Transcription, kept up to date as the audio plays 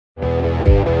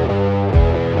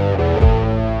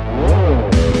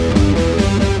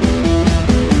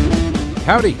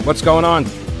Howdy, what's going on?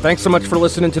 Thanks so much for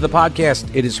listening to the podcast.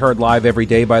 It is heard live every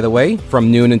day, by the way, from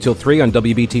noon until 3 on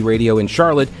WBT Radio in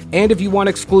Charlotte. And if you want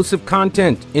exclusive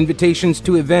content, invitations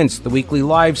to events, the weekly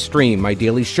live stream, my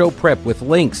daily show prep with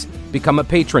links, become a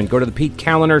patron. Go to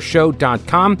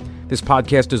thepetekallinershow.com. This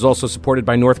podcast is also supported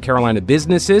by North Carolina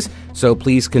businesses, so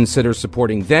please consider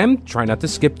supporting them. Try not to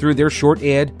skip through their short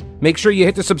ad. Make sure you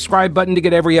hit the subscribe button to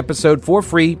get every episode for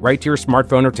free right to your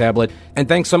smartphone or tablet. And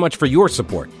thanks so much for your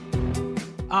support.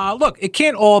 Look, it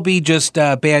can't all be just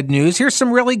bad news. Here's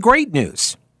some really great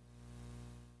news.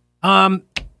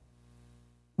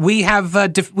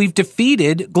 We've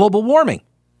defeated global warming.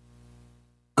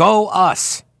 Go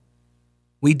us.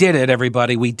 We did it,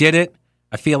 everybody. We did it.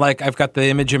 I feel like I've got the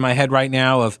image in my head right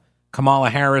now of Kamala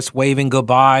Harris waving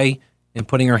goodbye and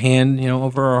putting her hand,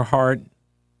 over her heart,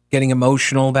 getting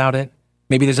emotional about it.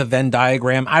 Maybe there's a Venn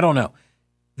diagram. I don't know.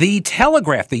 The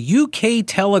Telegraph, the UK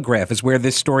Telegraph, is where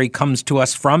this story comes to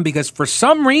us from because for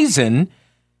some reason,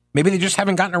 maybe they just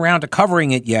haven't gotten around to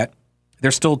covering it yet.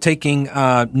 They're still taking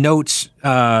notes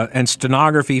and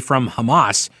stenography from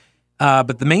Hamas.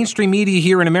 But the mainstream media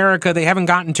here in America, they haven't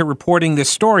gotten to reporting this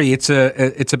story. It's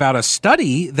about a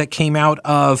study that came out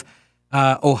of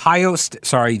the Ohio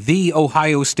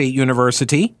State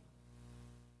University,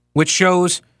 which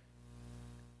shows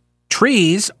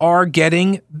trees are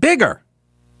getting bigger.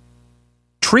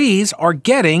 Trees are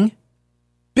getting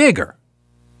bigger.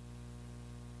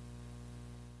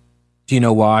 Do you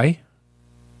know why?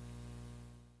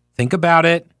 Think about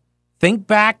it. Think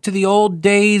back to the old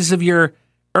days of your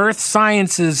earth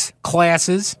sciences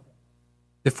classes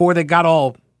before they got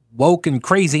all woke and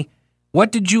crazy.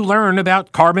 What did you learn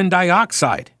about carbon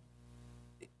dioxide?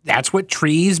 That's what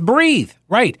trees breathe,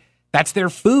 right? That's their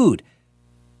food.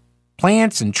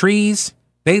 Plants and trees,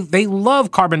 they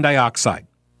love carbon dioxide.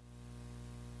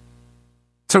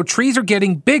 So trees are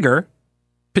getting bigger,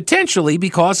 potentially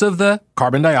because of the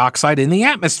carbon dioxide in the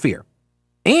atmosphere.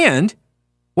 And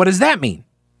what does that mean?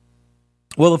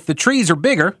 Well, if the trees are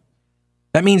bigger,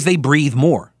 that means they breathe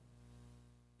more.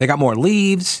 They got more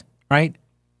leaves, right?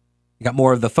 You got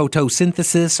more of the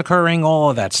photosynthesis occurring,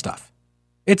 all of that stuff.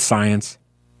 It's science.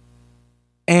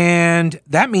 And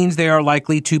that means they are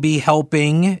likely to be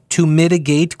helping to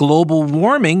mitigate global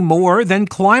warming more than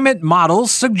climate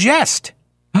models suggest.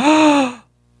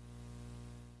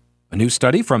 A new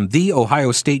study from The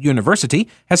Ohio State University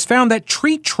has found that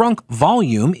tree trunk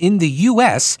volume in the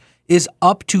U.S. is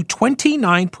up to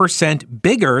 29%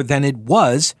 bigger than it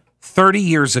was 30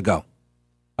 years ago,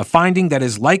 a finding that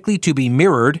is likely to be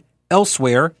mirrored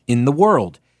elsewhere in the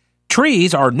world.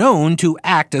 Trees are known to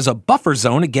act as a buffer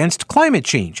zone against climate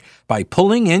change by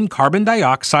pulling in carbon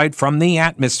dioxide from the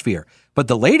atmosphere, but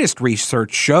the latest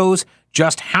research shows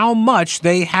just how much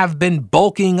they have been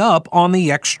bulking up on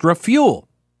the extra fuel.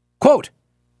 Quote,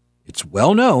 "It's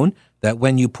well known that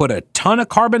when you put a ton of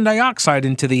carbon dioxide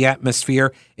into the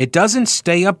atmosphere, it doesn't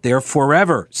stay up there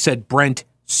forever," said Brent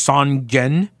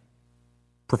Songen,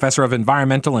 professor of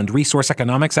environmental and resource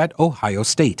economics at Ohio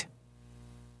State.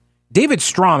 David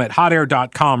Strom at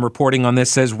hotair.com reporting on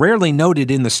this says, rarely noted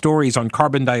in the stories on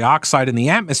carbon dioxide in the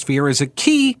atmosphere is a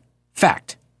key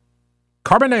fact.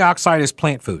 Carbon dioxide is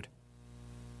plant food.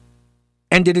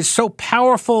 And it is so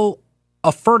powerful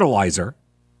a fertilizer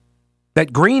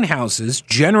that greenhouses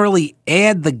generally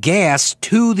add the gas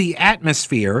to the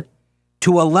atmosphere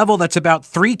to a level that's about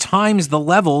 3 times the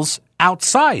levels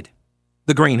outside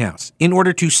the greenhouse in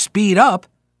order to speed up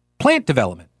plant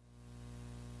development.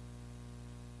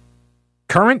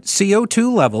 Current CO2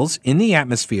 levels in the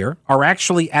atmosphere are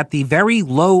actually at the very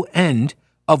low end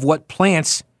of what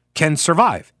plants can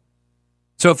survive.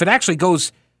 So if it actually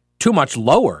goes too much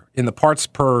lower in the parts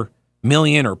per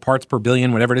million or parts per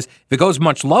billion, whatever it is, if it goes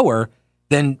much lower,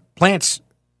 then plants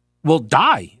will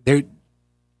die.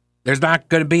 There's not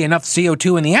going to be enough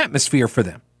CO2 in the atmosphere for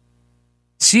them.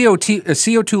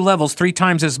 CO2 levels 3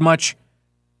 times as much.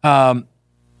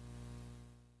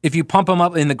 If you pump them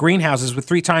up in the greenhouses with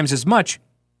 3 times as much,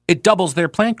 it doubles their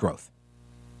plant growth.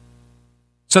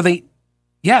 So they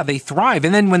thrive.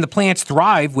 And then when the plants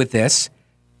thrive with this,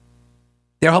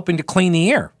 they're helping to clean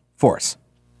the air for us.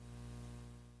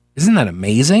 Isn't that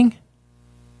amazing?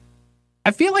 I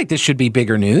feel like this should be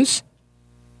bigger news.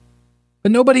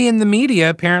 But nobody in the media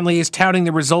apparently is touting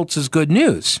the results as good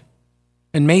news.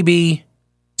 And maybe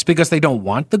it's because they don't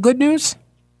want the good news?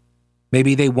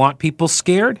 Maybe they want people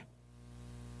scared?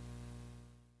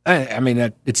 I mean,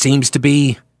 it seems to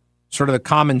be sort of the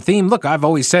common theme. Look, I've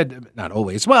always said, not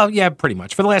always, well, yeah, pretty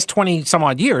much. For the last 20 some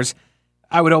odd years,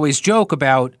 I would always joke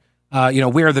about,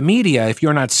 we're the media. If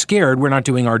you're not scared, we're not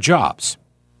doing our jobs.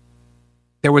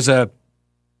 There was a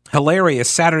hilarious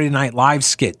Saturday Night Live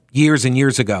skit years and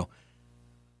years ago.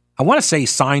 I want to say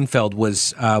Seinfeld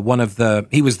was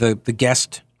he was the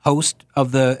guest host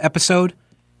of the episode.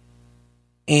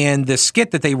 And the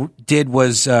skit that they did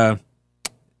was, it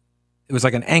was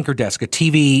like an anchor desk, a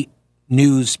TV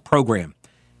news program.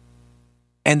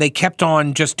 And they kept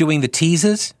on just doing the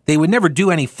teases. They would never do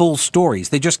any full stories.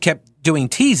 They just kept doing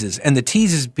teases. And the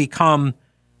teases become,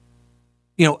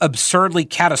 absurdly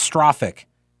catastrophic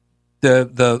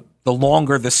the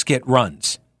longer the skit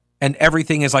runs. And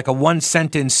everything is like a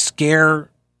one-sentence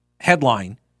scare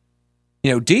headline.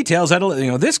 Details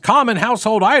that, this common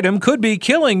household item could be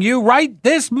killing you right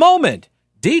this moment.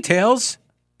 Details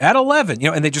at 11.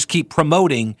 And they just keep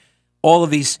promoting all of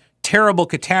these terrible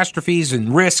catastrophes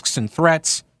and risks and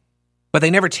threats, but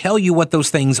they never tell you what those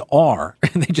things are.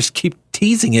 And they just keep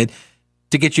teasing it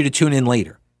to get you to tune in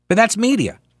later. But that's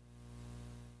media.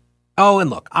 Oh,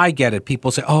 and look, I get it. People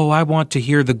say, oh, I want to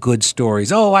hear the good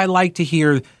stories. Oh, I like to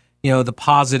hear, the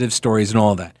positive stories and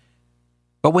all that.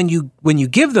 But when you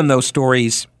give them those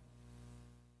stories,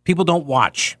 people don't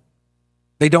watch.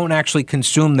 They don't actually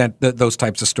consume those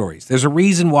types of stories. There's a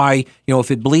reason why,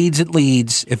 if it bleeds, it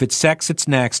leads. If it's sex, it's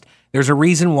next. There's a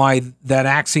reason why that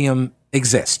axiom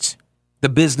exists. The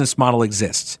business model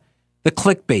exists. The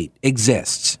clickbait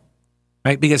exists,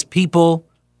 right? Because people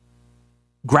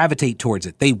gravitate towards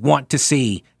it. They want to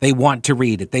see. They want to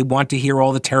read it. They want to hear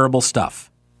all the terrible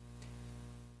stuff.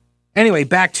 Anyway,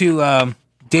 back to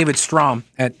David Strom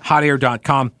at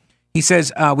hotair.com. He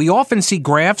says, we often see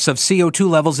graphs of CO2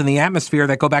 levels in the atmosphere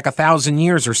that go back 1,000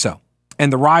 years or so.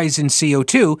 And the rise in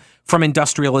CO2 from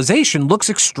industrialization looks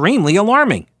extremely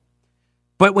alarming.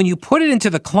 But when you put it into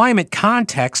the climate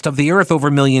context of the Earth over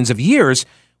millions of years,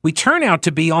 we turn out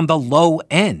to be on the low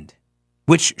end,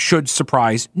 which should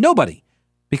surprise nobody,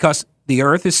 because the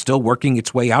Earth is still working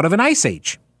its way out of an ice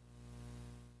age.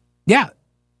 Yeah,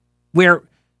 where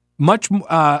much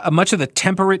of the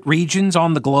temperate regions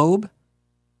on the globe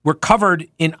were covered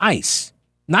in ice.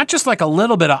 Not just like a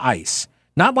little bit of ice.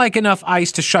 Not like enough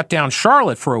ice to shut down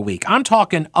Charlotte for a week. I'm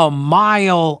talking a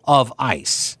mile of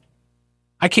ice.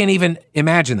 I can't even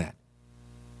imagine that.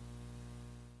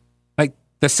 Like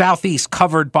the Southeast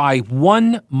covered by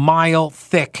 1 mile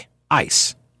thick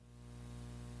ice.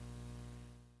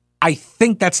 I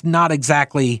think that's not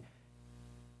exactly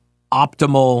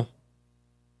optimal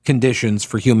conditions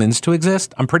for humans to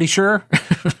exist. I'm pretty sure.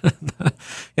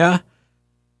 Yeah.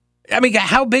 I mean,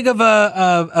 how big of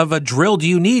a drill do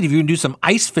you need if you can do some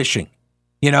ice fishing?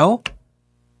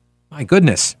 My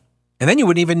goodness. And then you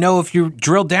wouldn't even know if you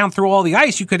drilled down through all the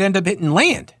ice, you could end up hitting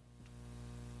land.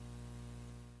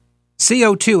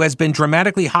 CO2 has been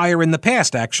dramatically higher in the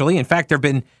past, actually. In fact, there have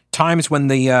been times when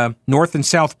the North and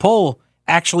South Pole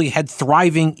actually had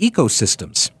thriving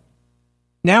ecosystems.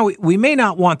 Now, we may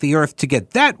not want the Earth to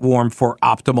get that warm for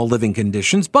optimal living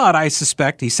conditions, but I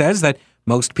suspect, he says, that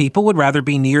most people would rather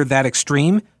be near that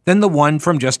extreme than the one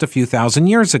from just a few thousand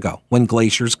years ago, when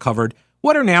glaciers covered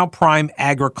what are now prime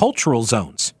agricultural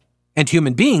zones, and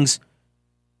human beings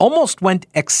almost went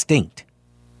extinct.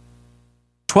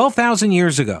 12,000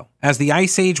 years ago, as the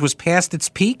Ice Age was past its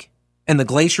peak and the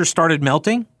glaciers started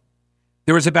melting,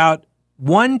 there was about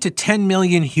 1 to 10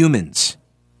 million humans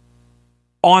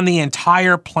on the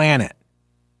entire planet.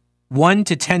 1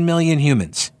 to 10 million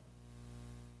humans.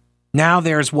 Now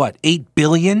there's 8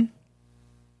 billion?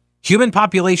 Human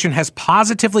population has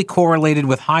positively correlated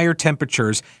with higher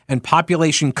temperatures, and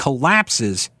population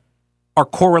collapses are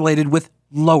correlated with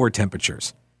lower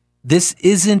temperatures. This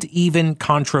isn't even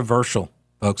controversial,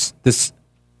 folks. This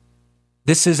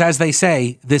is, as they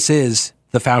say, this is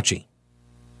the Fauci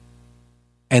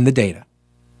and the data.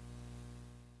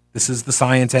 This is the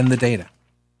science and the data.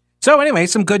 So anyway,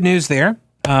 some good news there.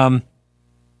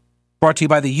 Brought to you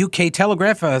by the UK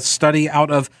Telegraph, a study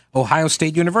out of Ohio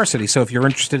State University. So if you're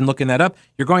interested in looking that up,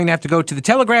 you're going to have to go to the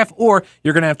Telegraph, or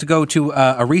you're going to have to go to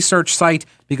a research site,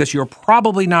 because you're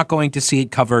probably not going to see it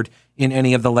covered in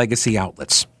any of the legacy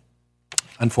outlets,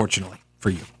 unfortunately for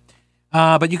you.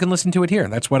 But you can listen to it here.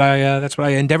 That's what I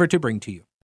endeavor to bring to you.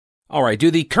 All right.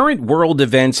 Do the current world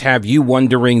events have you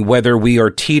wondering whether we are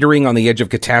teetering on the edge of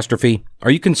catastrophe? Are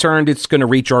you concerned it's going to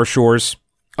reach our shores?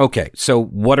 Okay, so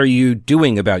what are you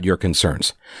doing about your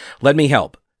concerns? Let me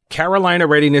help. Carolina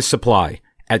Readiness Supply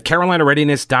at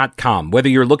carolinareadiness.com. Whether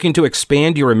you're looking to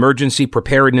expand your emergency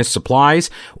preparedness supplies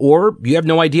or you have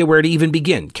no idea where to even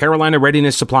begin, Carolina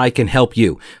Readiness Supply can help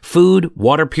you. Food,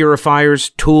 water purifiers,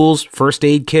 tools, first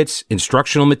aid kits,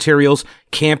 instructional materials.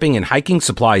 camping, and hiking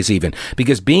supplies even,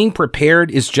 because being prepared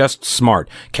is just smart.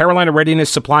 Carolina Readiness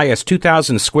Supply has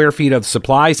 2,000 square feet of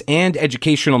supplies and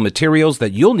educational materials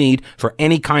that you'll need for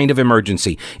any kind of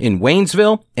emergency. In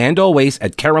Waynesville and always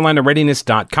at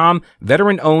carolinareadiness.com,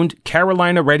 veteran-owned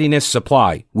Carolina Readiness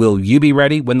Supply. Will you be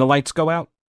ready when the lights go out?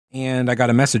 And I got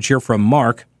a message here from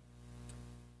Mark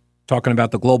talking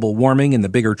about the global warming and the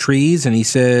bigger trees. And he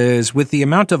says, with the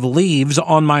amount of leaves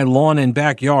on my lawn and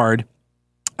backyard,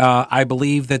 I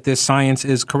believe that this science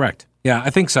is correct. Yeah,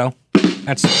 I think so.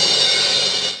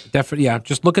 That's definitely, yeah.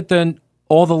 Just look at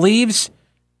all the leaves.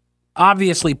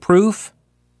 Obviously proof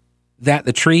that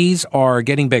the trees are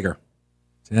getting bigger.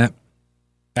 See that?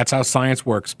 That's how science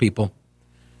works, people.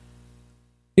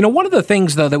 You know, one of the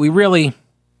things, though, that we really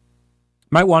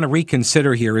might want to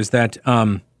reconsider here is that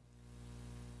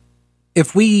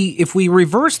if we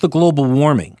reverse the global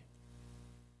warming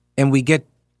and we get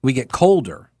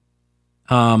colder,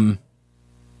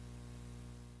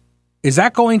 is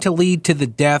that going to lead to the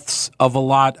deaths of a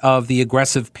lot of the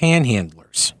aggressive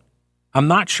panhandlers? I'm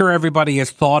not sure everybody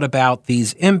has thought about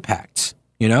these impacts,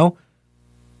 you know?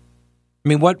 I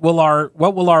mean, what will our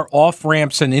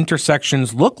off-ramps and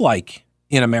intersections look like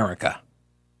in America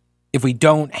if we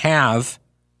don't have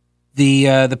the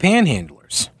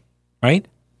panhandlers, right?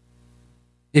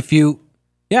 If you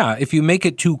make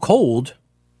it too cold,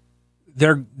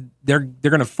 they're going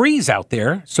to freeze out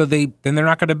there, so then they're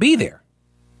not going to be there.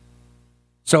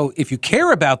 So if you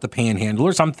care about the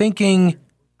panhandlers, I'm thinking,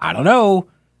 I don't know,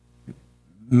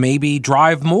 maybe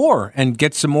drive more and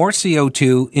get some more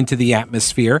CO2 into the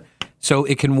atmosphere so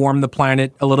it can warm the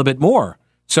planet a little bit more.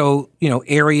 So, you know,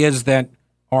 areas that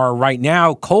are right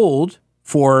now cold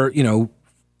for,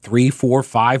 3, 4,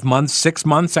 5 months, 6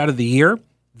 months out of the year,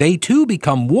 they too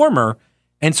become warmer.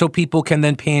 And so people can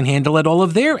then panhandle at all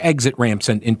of their exit ramps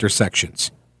and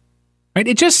intersections. Right?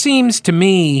 It just seems to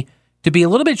me to be a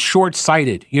little bit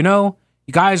short-sighted. You know,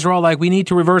 you guys are all like, we need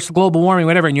to reverse the global warming,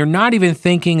 whatever. And you're not even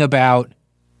thinking about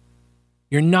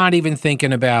the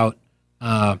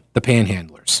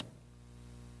panhandlers.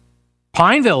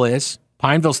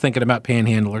 Pineville's thinking about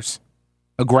panhandlers,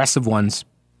 aggressive ones.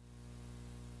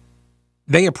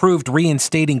 They approved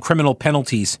reinstating criminal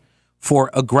penalties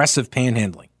for aggressive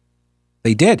panhandling.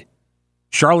 They did.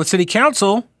 Charlotte City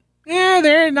Council,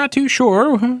 they're not too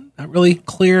sure. Not really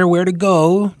clear where to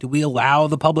go. Do we allow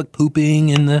the public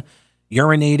pooping and the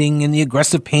urinating and the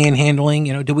aggressive panhandling?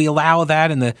 You know, do we allow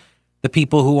that and the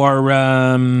people who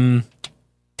are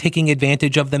taking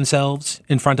advantage of themselves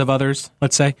in front of others,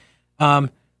 let's say? What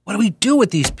do we do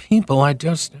with these people? I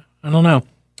don't know.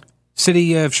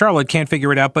 City of Charlotte can't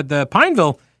figure it out, but the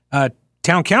Pineville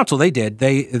Town Council, they did.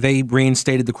 They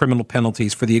reinstated the criminal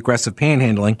penalties for the aggressive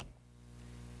panhandling.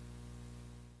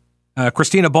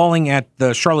 Christina Balling at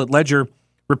the Charlotte Ledger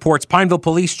reports Pineville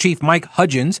Police Chief Mike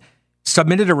Hudgens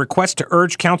submitted a request to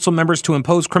urge council members to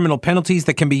impose criminal penalties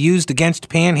that can be used against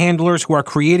panhandlers who are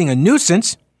creating a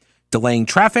nuisance, delaying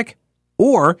traffic,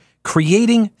 or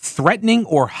creating threatening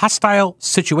or hostile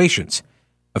situations.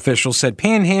 Officials said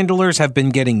panhandlers have been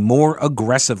getting more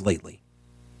aggressive lately.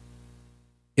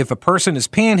 If a person is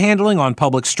panhandling on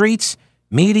public streets,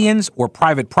 medians, or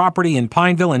private property in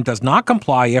Pineville and does not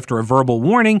comply after a verbal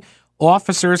warning,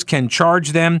 officers can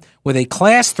charge them with a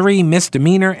Class 3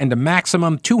 misdemeanor and a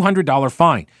maximum $200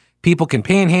 fine. People can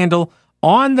panhandle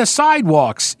on the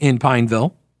sidewalks in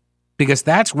Pineville because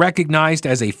that's recognized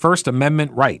as a First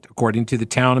Amendment right, according to the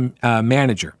town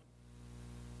manager.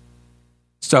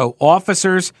 So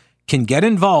officers can get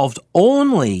involved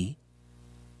only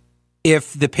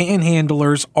if the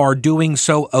panhandlers are doing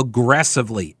so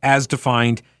aggressively, as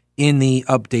defined in the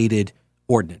updated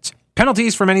ordinance.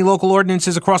 Penalties for many local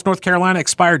ordinances across North Carolina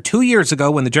expired 2 years ago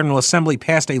when the General Assembly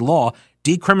passed a law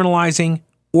decriminalizing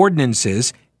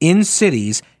ordinances in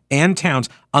cities and towns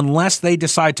unless they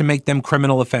decide to make them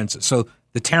criminal offenses. So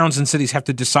the towns and cities have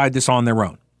to decide this on their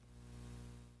own.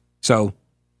 So,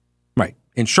 right.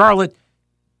 In Charlotte,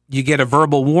 you get a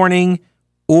verbal warning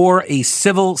or a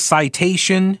civil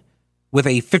citation with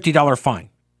a $50 fine.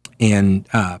 And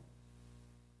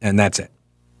that's it.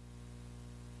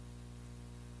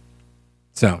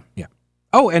 So, yeah.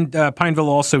 Oh, and Pineville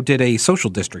also did a social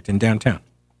district in downtown.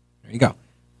 There you go.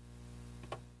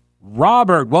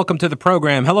 Robert, welcome to the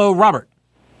program. Hello, Robert.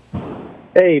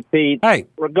 Hey, Pete. Hey.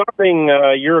 Regarding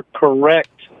your correct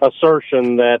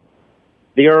assertion that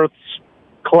the Earth's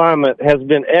climate has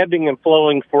been ebbing and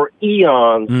flowing for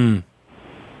eons,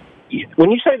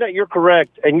 when you say that you're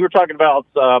correct, and you were talking about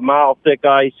mile-thick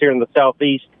ice here in the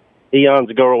southeast eons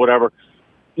ago or whatever,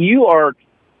 you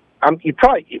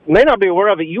probably may not be aware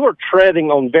of it, you are treading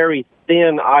on very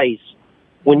thin ice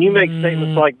when you make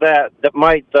statements like that, that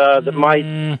might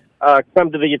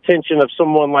come to the attention of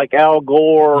someone like Al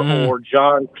Gore or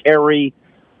John Kerry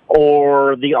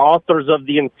or the authors of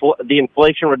the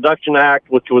Inflation Reduction Act,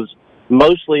 which was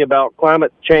mostly about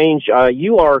climate change,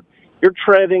 you're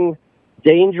treading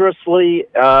dangerously,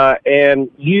 and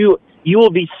you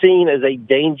will be seen as a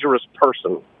dangerous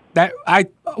person.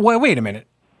 Wait a minute.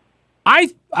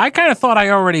 I kind of thought I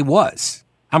already was.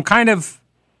 I'm kind of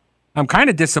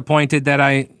disappointed that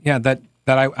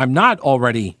I'm not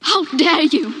already. How dare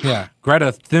you? Yeah,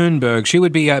 Greta Thunberg. She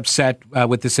would be upset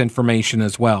with this information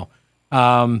as well.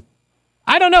 I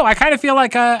don't know. I kind of feel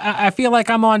like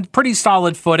I'm on pretty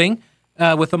solid footing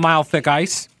with a mile thick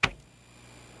ice.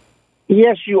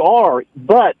 Yes, you are.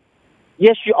 But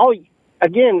yes, you. Oh,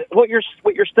 again, what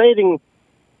you're stating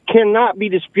cannot be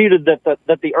disputed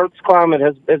that the Earth's climate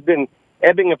has been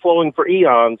ebbing and flowing for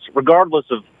eons, regardless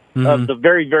of the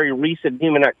very, very recent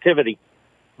human activity.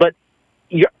 But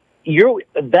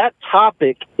that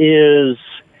topic is,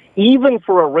 even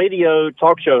for a radio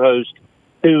talk show host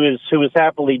who is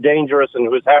happily dangerous and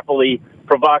who is happily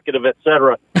provocative,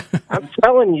 etc. I'm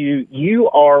telling you, you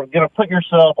are going to put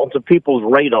yourself onto people's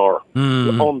radar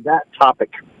on that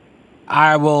topic.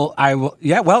 I will.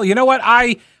 Yeah. Well, you know what?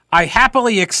 I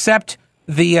happily accept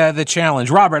the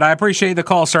challenge. Robert, I appreciate the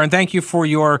call, sir, and thank you for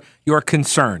your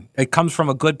concern. It comes from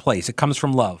a good place. It comes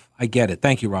from love. I get it.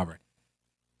 Thank you, Robert.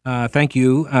 Thank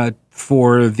you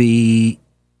for the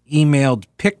emailed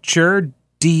picture.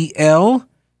 DL,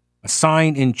 a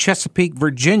sign in Chesapeake,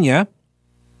 Virginia,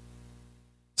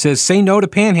 says, say no to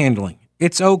panhandling.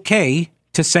 It's okay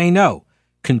to say no.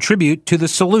 Contribute to the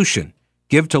solution.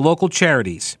 Give to local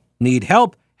charities. Need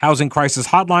help? Housing Crisis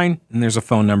Hotline. And there's a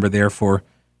phone number there for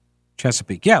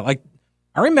Chesapeake. Yeah, like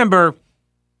I remember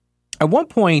at one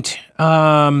point,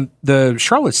 the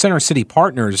Charlotte Center City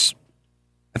Partners,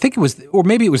 I think it was, or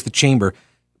maybe it was the Chamber,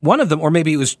 one of them, or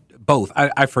maybe it was both.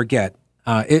 I forget.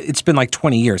 It's been like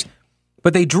 20 years.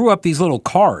 But they drew up these little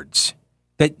cards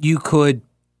that you could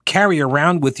carry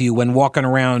around with you when walking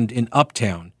around in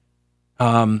Uptown.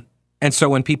 And so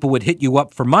when people would hit you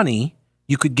up for money,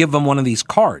 you could give them one of these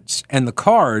cards. And the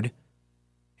card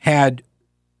had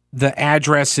the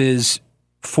addresses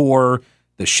for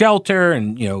the shelter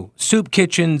and, soup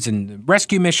kitchens and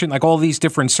rescue mission, like all these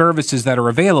different services that are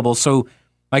available. So,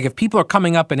 like, if people are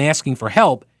coming up and asking for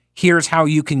help, here's how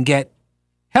you can get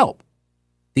help.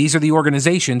 These are the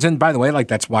organizations. And by the way, like,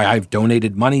 that's why I've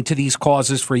donated money to these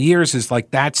causes for years, is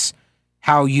like, that's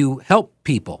how you help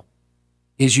people,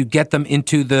 is you get them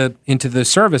into the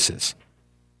services.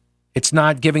 It's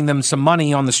not giving them some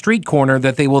money on the street corner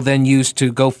that they will then use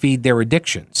to go feed their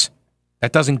addictions.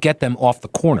 That doesn't get them off the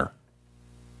corner.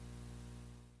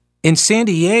 In San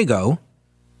Diego,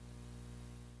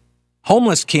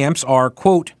 homeless camps are,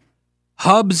 quote,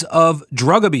 hubs of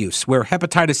drug abuse where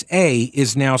hepatitis A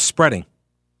is now spreading.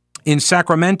 In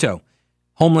Sacramento,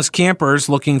 homeless campers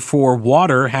looking for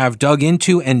water have dug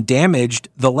into and damaged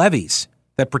the levees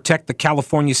that protect the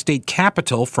California state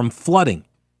capitol from flooding.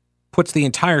 Puts the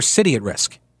entire city at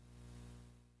risk.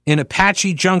 In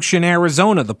Apache Junction,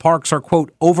 Arizona, the parks are,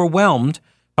 quote, overwhelmed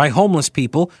by homeless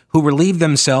people who relieve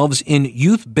themselves in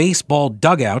youth baseball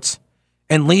dugouts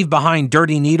and leave behind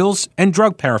dirty needles and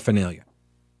drug paraphernalia.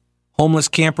 Homeless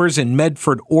campers in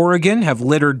Medford, Oregon, have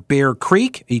littered Bear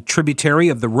Creek, a tributary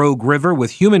of the Rogue River,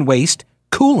 with human waste,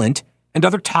 coolant, and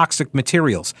other toxic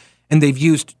materials. And they've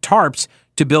used tarps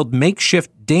to build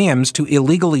makeshift dams to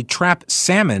illegally trap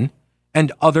salmon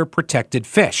and other protected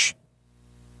fish.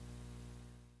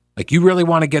 Like, you really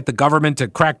want to get the government to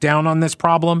crack down on this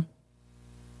problem?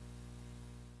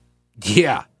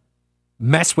 Yeah.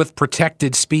 Mess with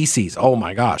protected species. Oh,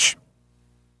 my gosh.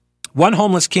 One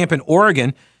homeless camp in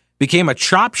Oregon became a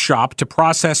chop shop to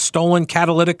process stolen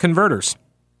catalytic converters.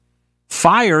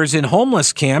 Fires in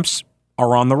homeless camps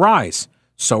are on the rise.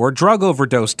 So are drug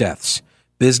overdose deaths.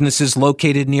 Businesses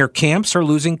located near camps are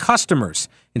losing customers.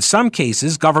 In some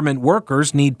cases, government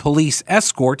workers need police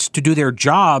escorts to do their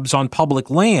jobs on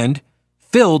public land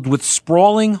filled with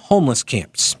sprawling homeless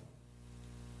camps.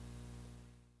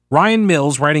 Ryan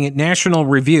Mills, writing at National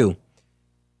Review,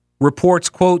 reports,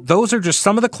 quote, those are just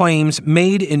some of the claims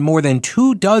made in more than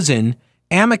 24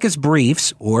 amicus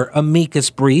briefs, or amicus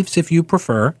briefs if you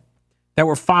prefer, that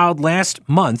were filed last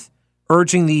month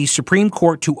urging the Supreme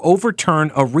Court to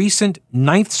overturn a recent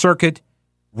Ninth Circuit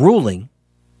ruling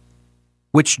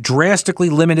which drastically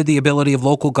limited the ability of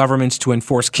local governments to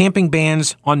enforce camping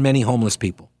bans on many homeless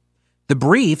people. The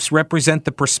briefs represent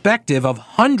the perspective of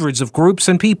hundreds of groups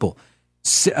and people,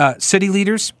 city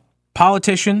leaders,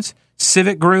 politicians,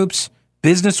 civic groups,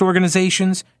 business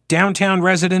organizations, downtown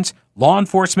residents, law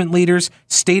enforcement leaders,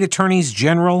 state attorneys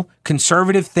general,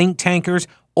 conservative think tankers,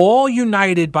 all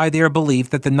united by their belief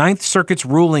that the Ninth Circuit's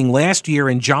ruling last year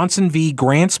in Johnson v.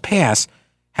 Grants Pass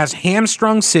has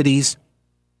hamstrung cities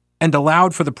and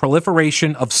allowed for the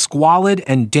proliferation of squalid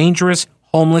and dangerous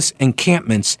homeless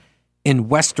encampments in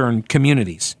Western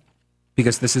communities,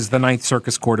 because this is the Ninth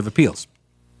Circuit Court of Appeals.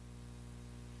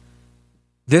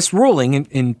 This ruling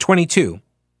in 22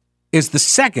 is the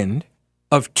second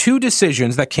of two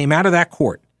decisions that came out of that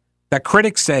court that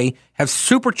critics say have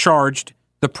supercharged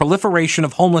the proliferation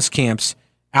of homeless camps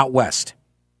out west.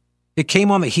 It came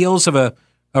on the heels of a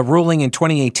ruling in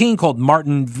 2018 called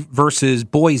Martin versus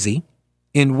Boise,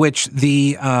 in which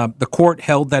the court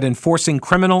held that enforcing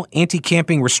criminal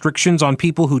anti-camping restrictions on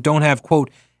people who don't have, quote,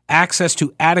 access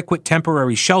to adequate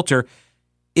temporary shelter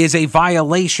is a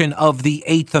violation of the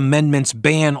Eighth Amendment's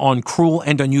ban on cruel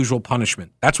and unusual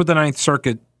punishment. That's what the Ninth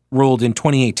Circuit ruled in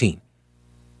 2018.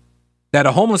 That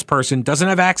a homeless person doesn't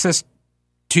have access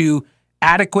to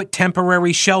adequate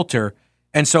temporary shelter,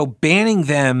 and so banning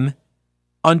them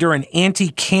under an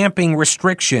anti-camping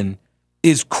restriction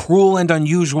is cruel and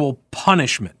unusual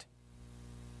punishment.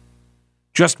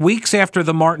 Just weeks after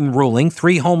the Martin ruling,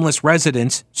 3 homeless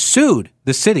residents sued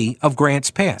the city of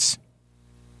Grants Pass,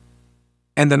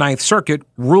 and the Ninth Circuit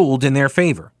ruled in their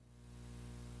favor.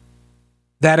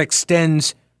 That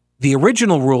extends the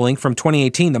original ruling from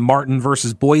 2018, the Martin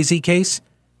versus Boise case.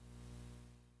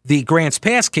 The Grants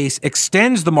Pass case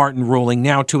extends the Martin ruling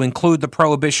now to include the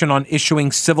prohibition on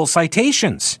issuing civil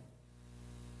citations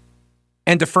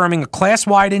and affirming a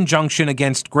class-wide injunction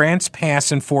against Grants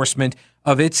Pass enforcement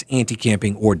of its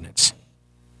anti-camping ordinance.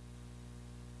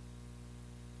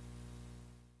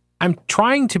 I'm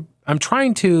trying to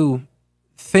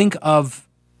think of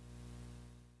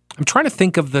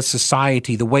the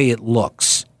society the way it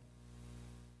looks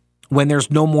when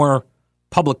there's no more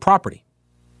public property,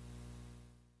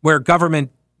 where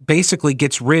government basically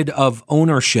gets rid of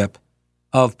ownership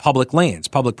of public lands,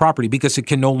 public property, because it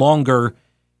can no longer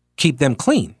keep them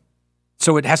clean.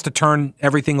 So it has to turn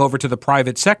everything over to the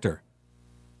private sector.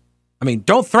 I mean,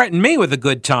 don't threaten me with a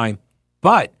good time,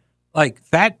 but like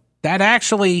that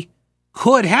actually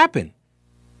could happen.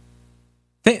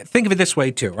 Think of it this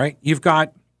way too, right? You've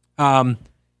got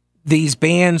these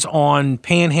bans on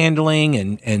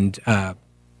panhandling and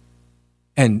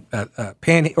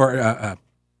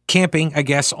camping, I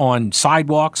guess, on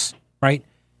sidewalks, right?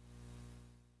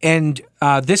 And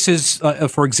this is,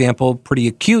 for example, pretty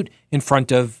acute in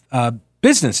front of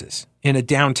businesses in a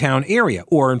downtown area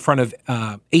or in front of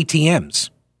ATMs,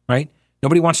 right?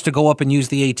 Nobody wants to go up and use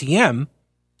the ATM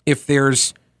if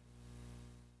there's,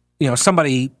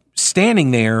 somebody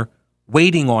standing there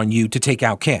waiting on you to take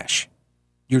out cash.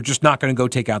 You're just not going to go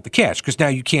take out the cash because now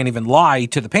you can't even lie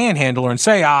to the panhandler and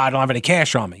say, I don't have any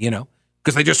cash on me,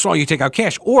 because they just saw you take out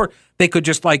cash. Or they could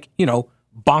just bonk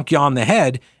you on the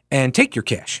head and take your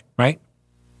cash, right?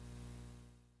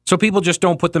 So people just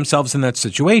don't put themselves in that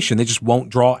situation. They just won't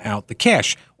draw out the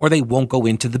cash, or they won't go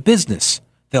into the business.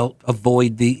 They'll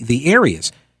avoid the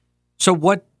areas. So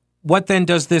what then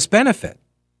does this benefit?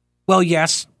 Well,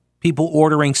 yes, people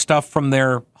ordering stuff from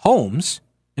their homes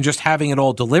and just having it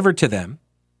all delivered to them.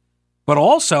 But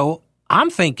also, I'm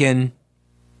thinking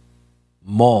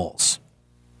malls.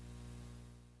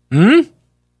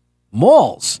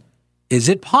 Malls. Is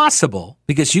it possible?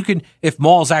 Because you can, if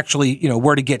malls actually,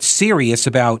 were to get serious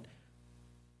about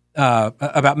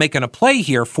making a play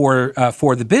here for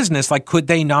the business, could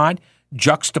they not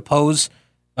juxtapose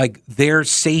their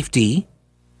safety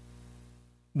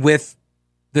with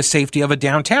the safety of a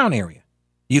downtown area?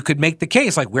 You could make the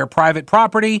case we're private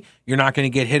property. You're not going to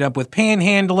get hit up with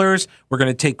panhandlers. We're going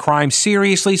to take crime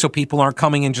seriously, so people aren't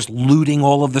coming and just looting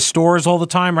all of the stores all the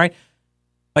time, right?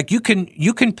 You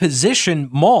can position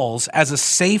malls as a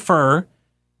safer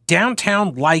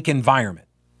downtown-like environment.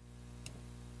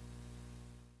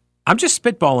 I'm just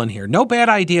spitballing here. No bad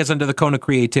ideas under the cone of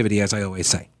creativity, as I always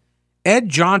say. Ed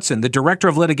Johnson, the director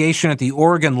of litigation at the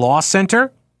Oregon Law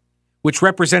Center, which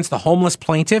represents the homeless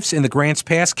plaintiffs in the Grants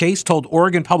Pass case, told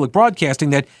Oregon Public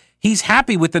Broadcasting that he's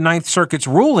happy with the Ninth Circuit's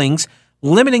rulings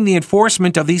limiting the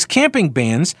enforcement of these camping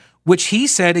bans, which he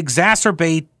said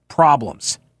exacerbate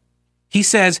problems. He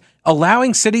says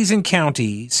allowing cities and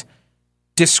counties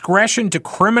discretion to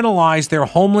criminalize their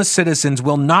homeless citizens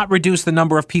will not reduce the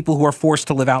number of people who are forced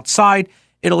to live outside.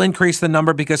 It'll increase the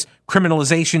number because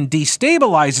criminalization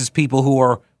destabilizes people who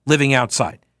are living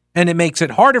outside, and it makes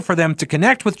it harder for them to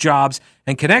connect with jobs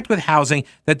and connect with housing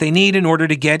that they need in order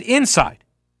to get inside.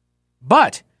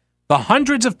 But The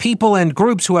hundreds of people and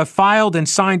groups who have filed and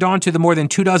signed on to the more than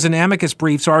 24 amicus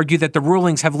briefs argue that the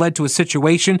rulings have led to a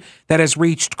situation that has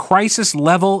reached crisis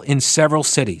level in several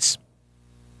cities.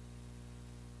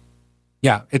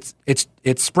 Yeah, it's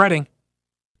spreading.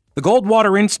 The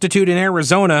Goldwater Institute in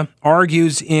Arizona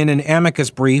argues in an amicus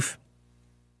brief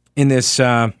in this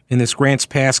Grants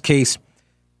Pass case,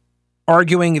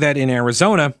 arguing that in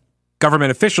Arizona,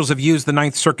 government officials have used the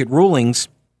Ninth Circuit rulings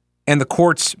and the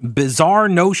court's bizarre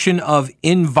notion of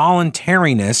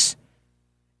involuntariness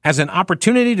as an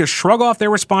opportunity to shrug off their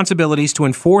responsibilities to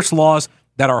enforce laws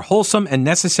that are wholesome and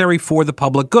necessary for the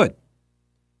public good.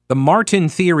 The Martin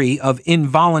theory of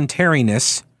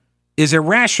involuntariness is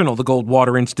irrational, the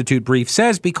Goldwater Institute brief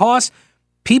says, because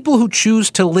people who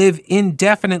choose to live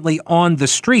indefinitely on the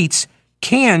streets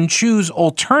can choose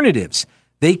alternatives.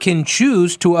 They can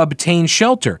choose to obtain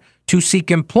shelter, to seek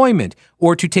employment,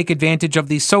 or to take advantage of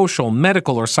the social,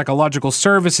 medical, or psychological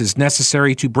services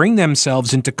necessary to bring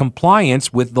themselves into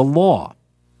compliance with the law.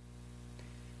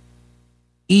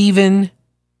 Even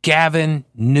Gavin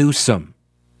Newsom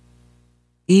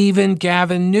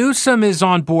is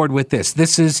on board with this.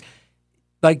 This is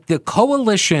like the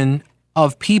coalition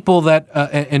of people that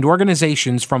and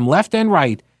organizations from left and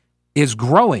right is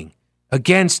growing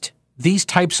against these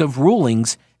types of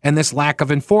rulings and this lack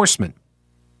of enforcement.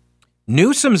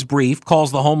 Newsom's brief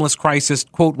calls the homeless crisis,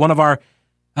 quote, one of our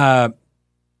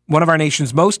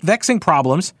nation's most vexing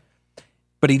problems,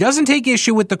 but he doesn't take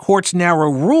issue with the court's narrow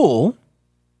rule,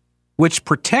 which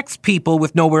protects people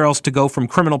with nowhere else to go from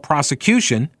criminal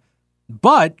prosecution.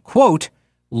 But, quote,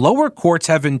 lower courts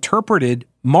have interpreted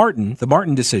the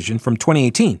Martin decision from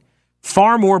 2018,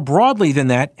 far more broadly than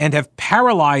that and have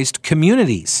paralyzed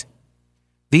communities.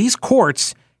 These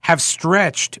courts have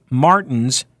stretched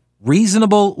Martin's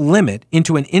reasonable limit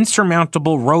into an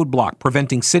insurmountable roadblock,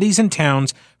 preventing cities and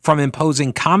towns from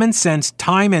imposing common sense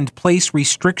time and place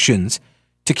restrictions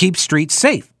to keep streets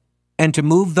safe and to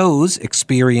move those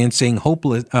experiencing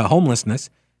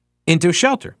homelessness into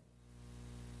shelter.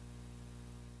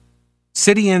 The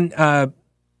city and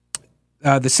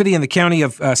the county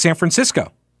of San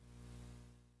Francisco.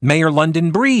 Mayor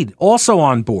London Breed also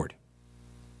on board.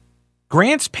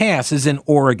 Grants Pass is in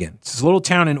Oregon. It's a little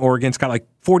town in Oregon. It's got like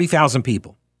 40,000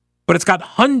 people, but it's got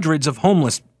hundreds of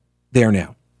homeless there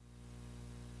now.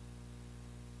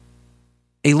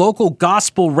 A local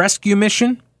gospel rescue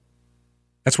mission,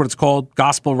 that's what it's called,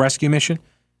 gospel rescue mission.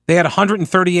 They had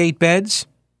 138 beds,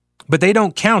 but they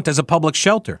don't count as a public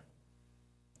shelter.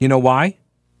 You know why?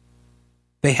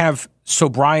 They have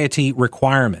sobriety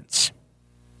requirements.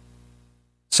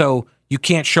 So you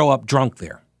can't show up drunk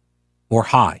there or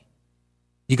high.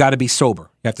 You got to be sober.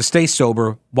 You have to stay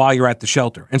sober while you're at the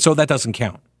shelter. And so that doesn't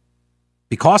count.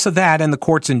 Because of that and the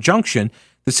court's injunction,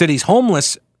 the city's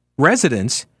homeless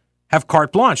residents have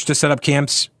carte blanche to set up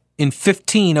camps in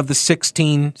 15 of the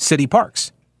 16 city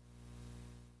parks.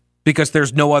 Because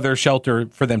there's no other shelter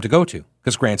for them to go to.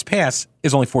 Because Grants Pass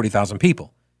is only 40,000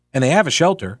 people. And they have a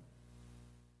shelter,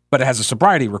 but it has a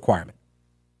sobriety requirement.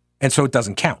 And so it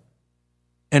doesn't count.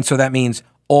 And so that means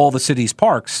all the city's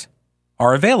parks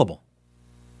are available.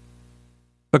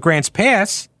 But Grants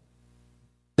Pass,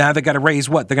 now they got to raise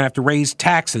what? They're going to have to raise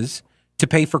taxes to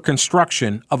pay for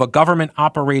construction of a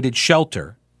government-operated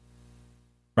shelter,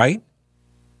 right?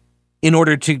 In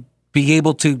order to be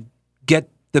able to get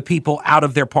the people out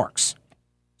of their parks.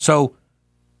 So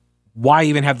why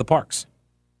even have the parks?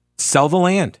 Sell the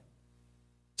land.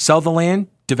 Sell the land,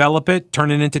 develop it, turn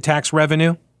it into tax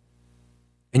revenue,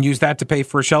 and use that to pay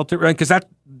for a shelter. Because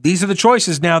these are the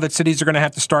choices now that cities are going to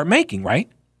have to start making,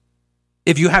 right?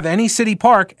 If you have any city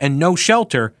park and no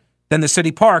shelter, then the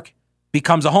city park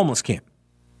becomes a homeless camp.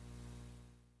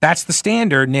 That's the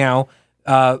standard now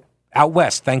out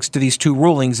west, thanks to these two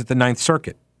rulings at the Ninth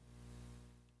Circuit.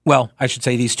 Well, I should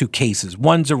say these two cases.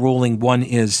 One's a ruling, one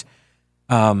is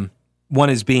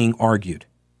being argued.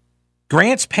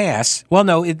 Grants Pass. Well,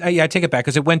 no, I take it back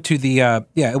because it went to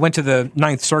the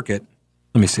Ninth Circuit.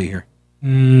 Let me see here.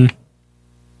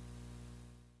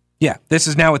 Yeah, this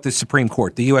is now at the Supreme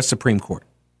Court, the U.S. Supreme Court.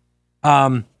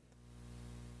 Grants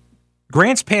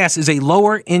Pass is a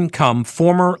lower-income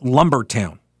former lumber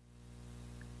town.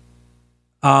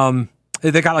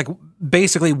 They got like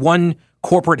basically one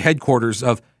corporate headquarters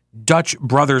of Dutch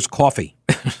Brothers Coffee,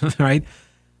 right?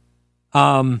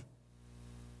 The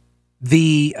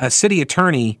city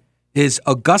attorney is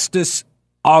Augustus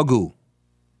Agu,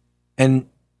 and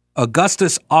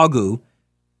Augustus Agu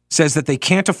says that they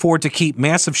can't afford to keep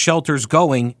massive shelters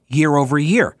going year over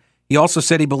year. He also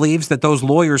said he believes that those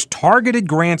lawyers targeted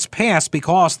Grants Pass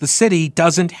because the city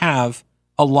doesn't have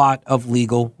a lot of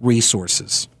legal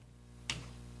resources.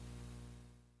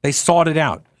 They sought it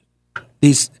out.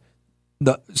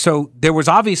 So there was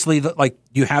obviously,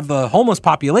 you have the homeless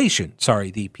population,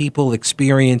 the people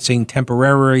experiencing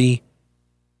temporary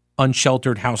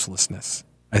unsheltered houselessness,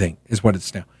 I think is what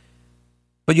it's now.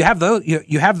 But you have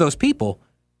those people,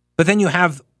 but then you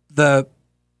have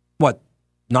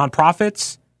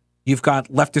nonprofits, you've got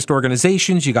leftist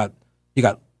organizations, you got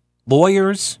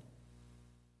lawyers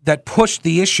that pushed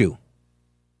the issue,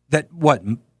 that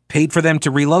paid for them to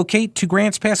relocate to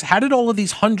Grants Pass. How did all of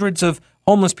these hundreds of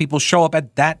homeless people show up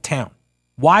at that town?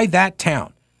 Why that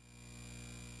town?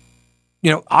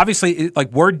 Obviously,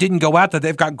 word didn't go out that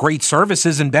they've got great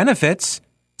services and benefits.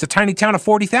 It's a tiny town of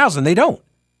 40,000. They don't.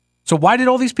 So why did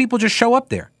all these people just show up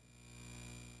there?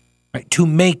 Right, to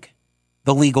make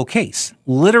the legal case,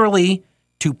 literally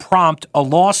to prompt a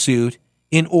lawsuit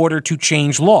in order to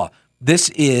change law. This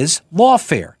is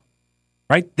lawfare,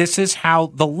 right? This is how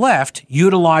the left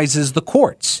utilizes the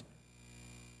courts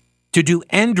to do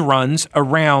end runs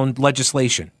around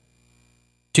legislation,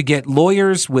 to get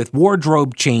lawyers with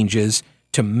wardrobe changes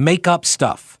to make up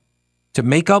stuff, to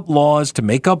make up laws, to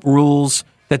make up rules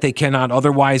that they cannot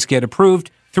otherwise get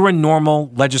approved through a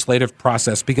normal legislative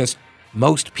process, because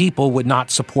most people would not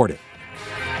support it.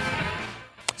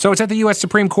 So it's at the U.S.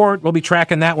 Supreme Court. We'll be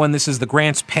tracking that one. This is the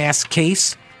Grants Pass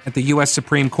case at the U.S.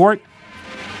 Supreme Court.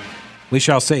 We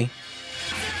shall see.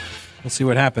 We'll see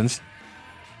what happens.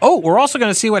 Oh, we're also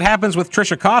going to see what happens with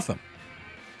Tricia Cotham.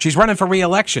 She's running for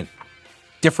re-election.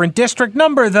 Different district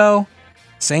number, though.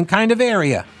 Same kind of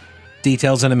area.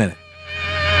 Details in a minute.